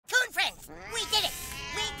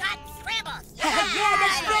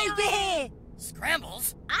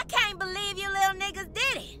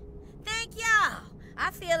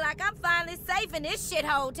feel like I'm finally safe in this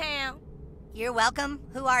shithole town. You're welcome.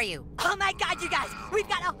 Who are you? Oh my god, you guys! We've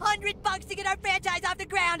got $100 to get our franchise off the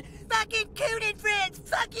ground! Fucking Coon and friends!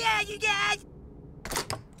 Fuck yeah, you guys!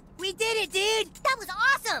 We did it, dude! That was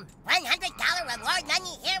awesome! $100 reward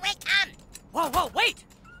money, here we come! Whoa, wait!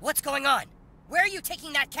 What's going on? Where are you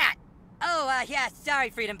taking that cat? Oh, yeah,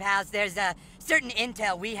 sorry, Freedom Pals. There's, certain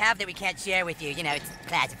intel we have that we can't share with you. You know, it's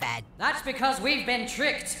classified. That's because we've been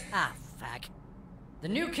tricked. Ah, fuck. The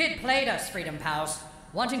new kid played us, Freedom Pals.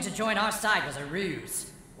 Wanting to join our side was a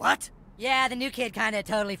ruse. What? Yeah, the new kid kinda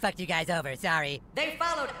totally fucked you guys over, sorry. They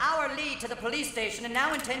followed our lead to the police station and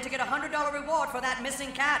now intend to get a $100 reward for that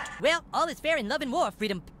missing cat. Well, all is fair in love and war,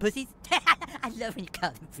 Freedom Pussies. I love when you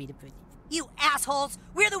call them Freedom Pussies. You assholes!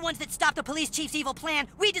 We're the ones that stopped the police chief's evil plan.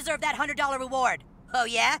 We deserve that $100 reward. Oh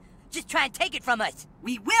yeah? Just try and take it from us.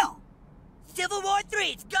 We will! Civil War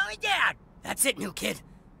III, it's going down! That's it, new kid.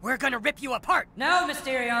 We're gonna rip you apart. No,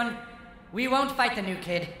 Mysterion. We won't fight the new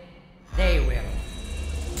kid. They will.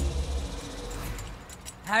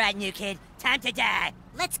 All right, new kid, time to die.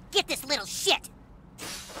 Let's get this little shit!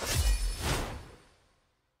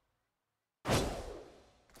 I'll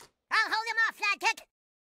hold him off, Sidekick!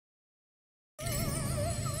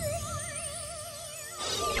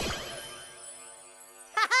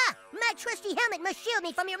 Haha! My trusty helmet must shield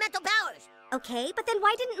me from your mental powers! Okay, but then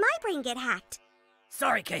why didn't my brain get hacked?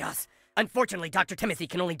 Sorry, Chaos. Unfortunately, Dr. Timothy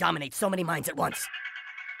can only dominate so many minds at once.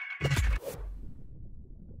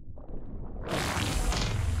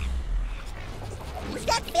 Was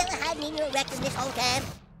that fella hiding in your rectum this whole time?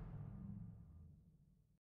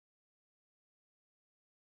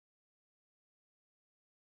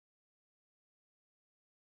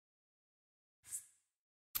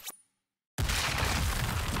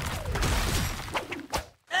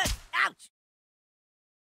 Ouch!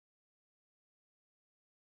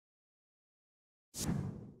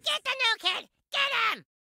 Get the new kid! Get him!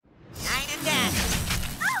 Nine and dead.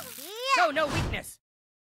 Oh, yeah! Show no weakness.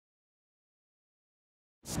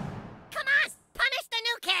 Come on! Punish the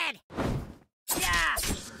new kid! Yeah!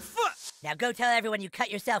 Now go tell everyone you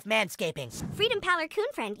cut yourself manscaping. Freedom Pal or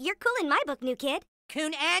Coon Friend, you're cool in my book, new kid.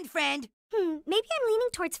 Coon and friend. Maybe I'm leaning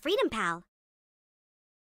towards Freedom Pal.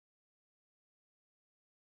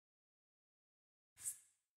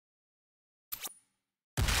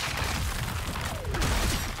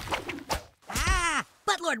 Ah!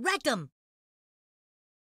 Buttlord Rectum!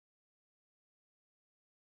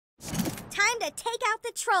 Time to take out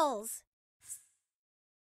the trolls.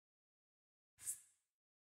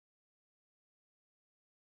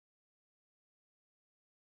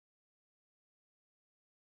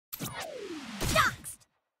 Doxed!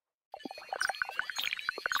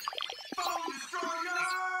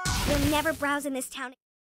 You'll never browse in this town.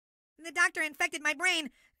 The doctor infected my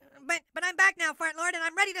brain, but I'm back now, Fart Lord, and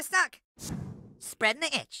I'm ready to suck. Spreading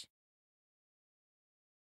the itch.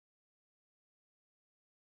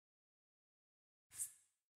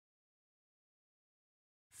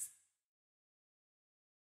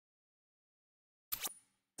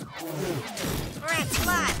 Rats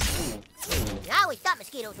fly! I always thought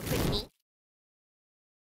mosquitoes were pretty neat.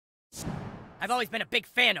 I've always been a big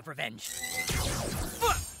fan of revenge.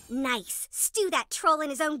 Nice. Stew that troll in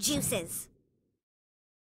his own juices.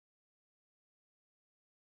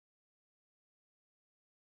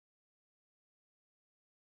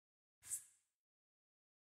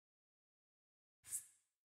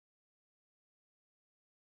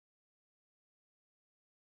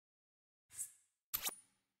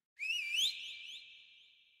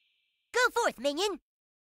 Go forth, minion!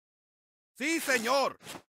 Sí, señor.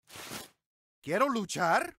 ¿Quiero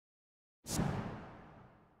luchar?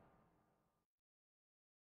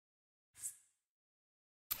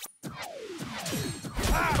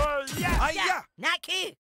 ¡Ay, ya! Not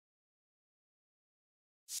cute.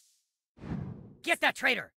 Get that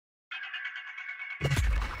traitor.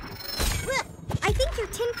 I think your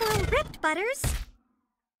tinfoil ripped, Butters.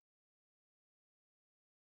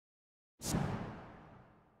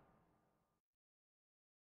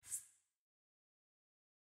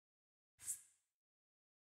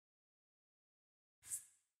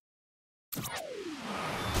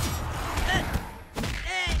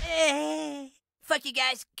 Fuck you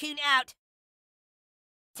guys. Coon out.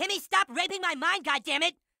 Timmy, stop raping my mind,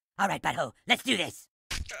 goddammit! All right, butthole, let's do this.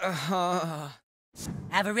 I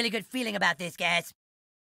have a really good feeling about this, guys.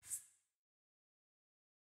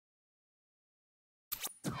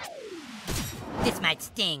 This might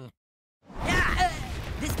sting.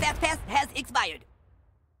 This fast pass has expired.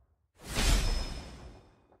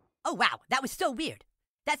 Oh, wow, that was so weird.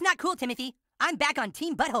 That's not cool, Timothy. I'm back on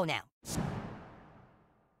Team Butthole now.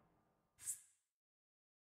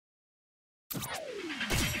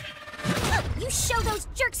 You show those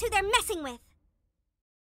jerks who they're messing with.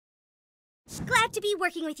 Glad to be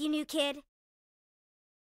working with you, new kid.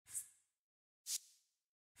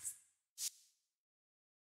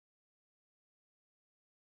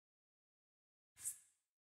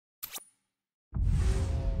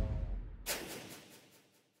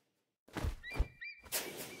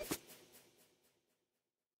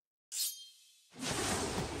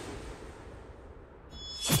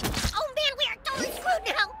 Oh man, we are totally screwed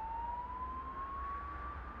now!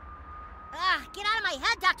 Get out of my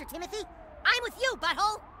head, Dr. Timothy! I'm with you,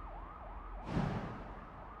 butthole!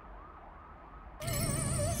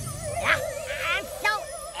 I'm so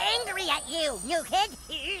angry at you, new kid!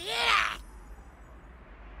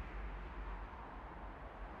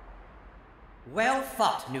 Well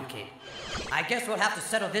fought, new kid. I guess we'll have to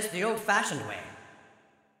settle this the old-fashioned way.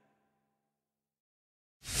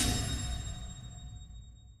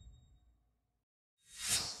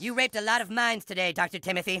 You raped a lot of minds today, Dr.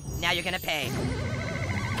 Timothy. Now you're gonna pay.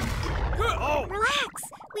 Relax.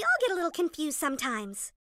 We all get a little confused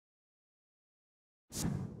sometimes.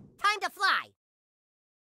 Time to fly!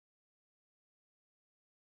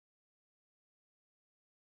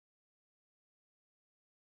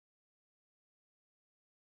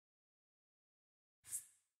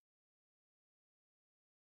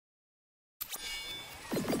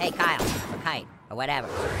 Hey, Kyle, or Kite, or whatever.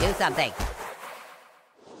 Do something.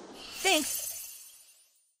 Thanks.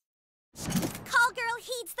 Call girl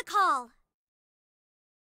heeds the call.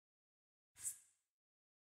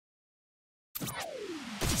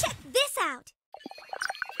 Check this out.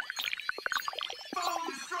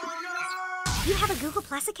 You have a Google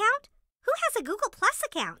Plus account? Who has a Google Plus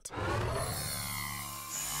account?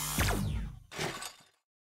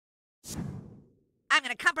 I'm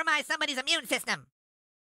gonna compromise somebody's immune system.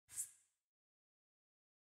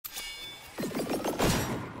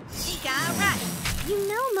 Chica Rush. You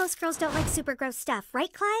know most girls don't like super gross stuff,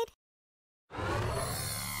 right, Clyde?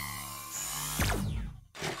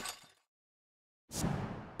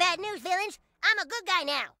 Bad news, villains! I'm a good guy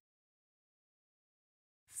now!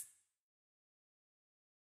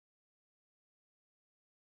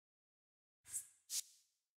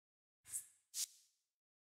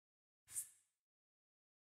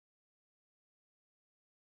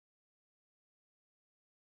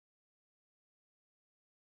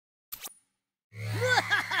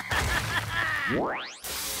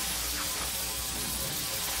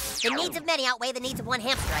 The needs of many outweigh the needs of one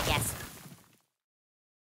hamster, I guess.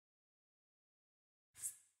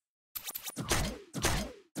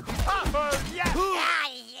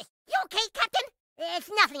 You okay, Captain? It's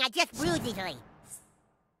nothing, I just bruised easily.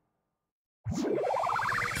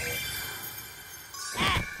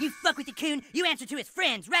 You fuck with the Coon, you answer to his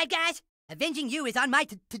friends, right, guys? Avenging you is on my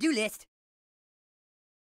to-do list.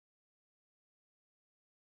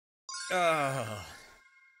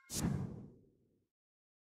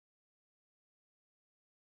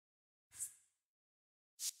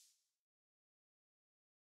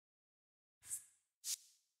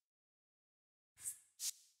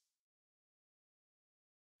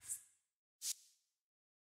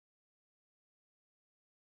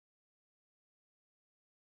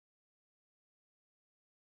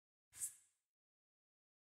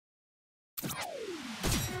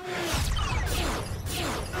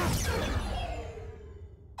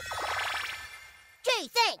 Gee,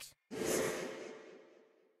 thanks!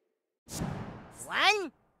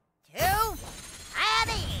 1, 2,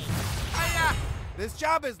 Abby! This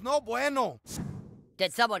job is no bueno.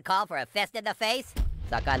 Did someone call for a fist in the face?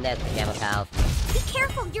 Suck on this, pajama pals. Be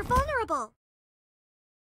careful, you're vulnerable.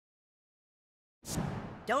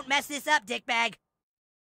 Don't mess this up, dickbag.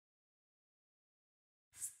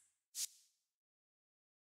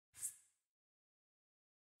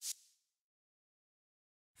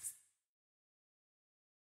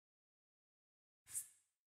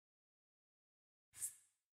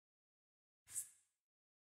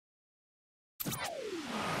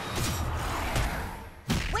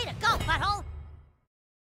 Way to go, butthole!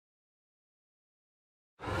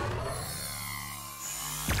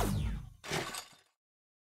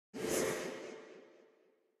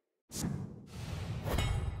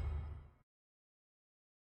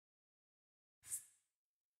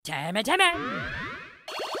 Timmy, Timmy!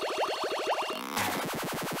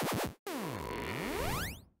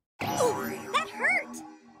 Ooh, that hurt.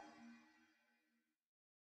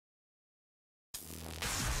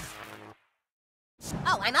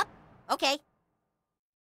 Oh, I'm up? Okay.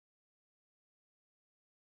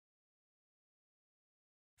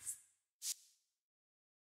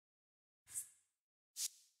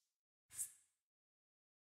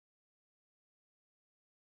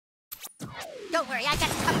 Don't worry, I got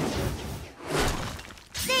you covered.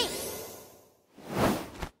 See?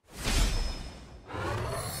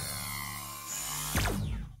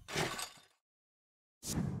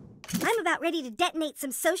 I'm about ready to detonate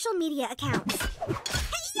some social media accounts.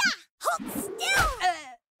 Hey-ya! Hold still!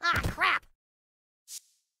 Ah, crap!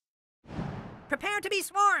 Prepare to be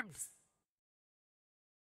swarmed.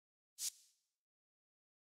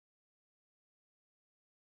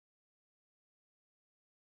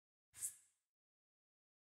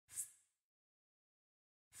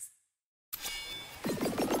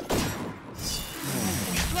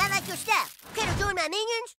 Not like your stuff. Could have joined my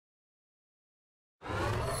minions?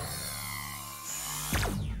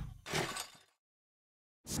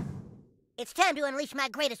 It's time to unleash my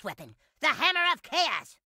greatest weapon, the Hammer of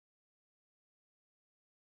Chaos!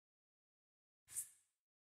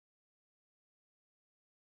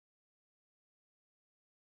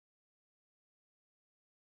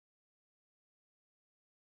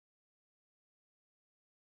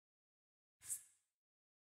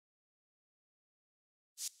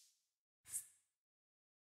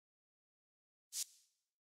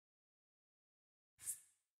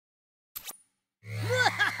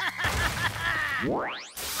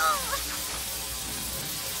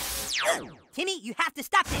 Timmy, you have to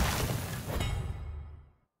stop this!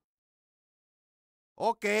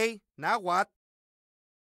 Okay, now what?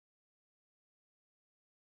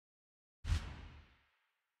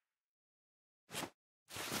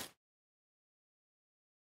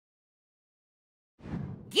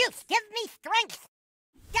 Juice, give me strength!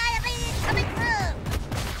 Diabetes coming through!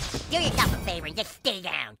 Do yourself a favor and just stay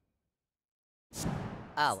down.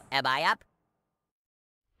 Oh, am I up?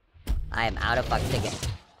 I am out of fuck ticket.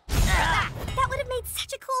 That would have made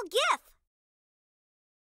such a cool gif.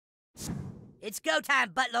 It's go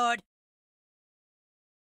time, Buttlord!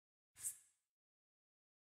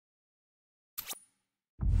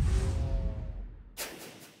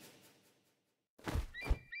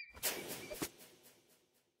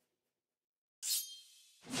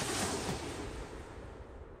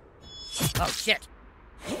 Oh, shit.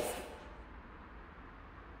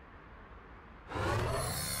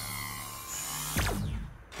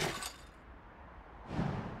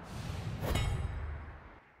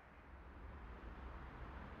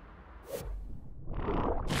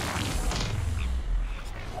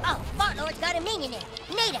 Oh, Fartlord's got a minion in.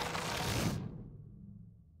 Nada!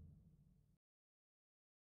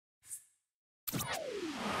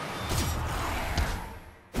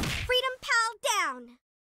 Freedom Pal down.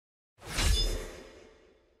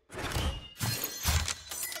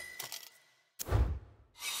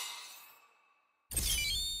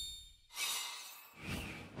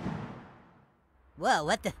 Whoa,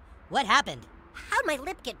 what happened? How'd my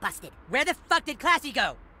lip get busted? Where the fuck did Classy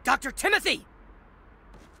go? Dr. Timothy!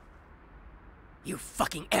 You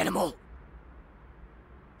fucking animal!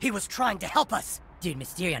 He was trying to help us! Dude,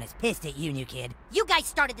 Mysterion is pissed at you, new kid. You guys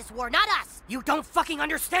started this war, not us! You don't fucking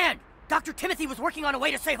understand! Dr. Timothy was working on a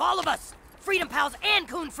way to save all of us! Freedom Pals and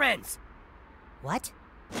Coon friends! What?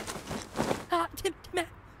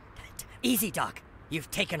 Easy, Doc.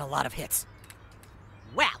 You've taken a lot of hits.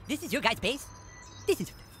 Wow, this is your guys' base? This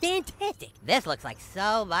is fantastic. This looks like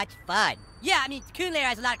so much fun. Yeah, I mean, Coon Lair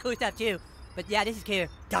has a lot of cool stuff too. But yeah, this is cool.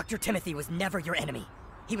 Dr. Timothy was never your enemy.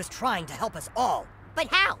 He was trying to help us all. But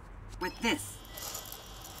how? With this.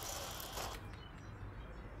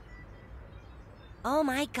 Oh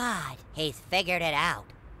my god. He's figured it out.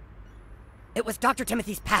 It was Dr.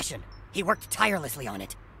 Timothy's passion. He worked tirelessly on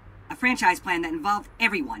it. A franchise plan that involved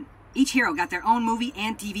everyone. Each hero got their own movie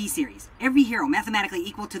and TV series. Every hero mathematically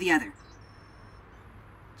equal to the other.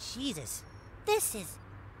 Jesus. This is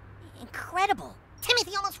incredible.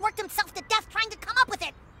 Timothy almost worked himself to death trying to come up with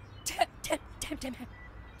it.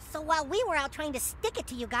 So while we were out trying to stick it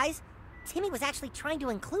to you guys, Timmy was actually trying to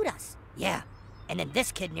include us. Yeah, and then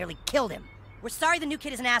this kid nearly killed him. We're sorry the new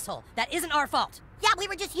kid is an asshole. That isn't our fault. Yeah, we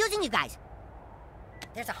were just using you guys.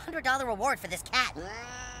 There's a $100 reward for this cat.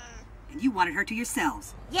 And you wanted her to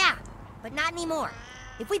yourselves. Yeah, but not anymore.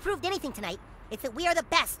 If we proved anything tonight, it's that we are the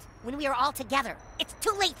best when we are all together. It's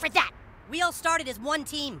too late for that. We all started as one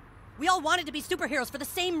team. We all wanted to be superheroes for the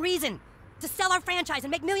same reason. To sell our franchise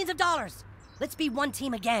and make millions of dollars. Let's be one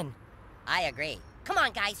team again. I agree. Come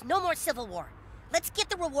on, guys, no more civil war. Let's get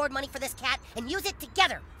the reward money for this cat and use it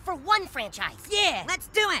together for one franchise. Yeah! Let's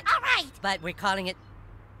do it. All right! But we're calling it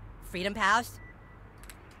Freedom Pals?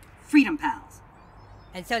 Freedom Pals.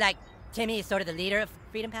 And so, like, Timmy is sort of the leader of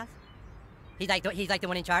Freedom Pals? He's like the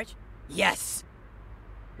one in charge? Yes!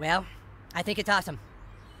 Well, I think it's awesome.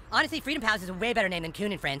 Honestly, Freedom Pals is a way better name than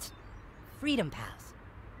Coon and Friends. Freedom Pals.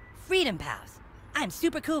 Freedom Pals. I'm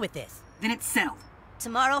super cool with this. Then it's settled.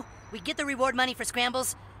 Tomorrow, we get the reward money for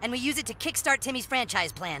scrambles, and we use it to kickstart Timmy's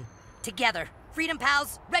franchise plan. Together. Freedom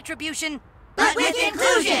Pals, retribution, But with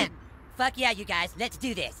inclusion! Fuck yeah, you guys, let's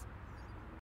do this.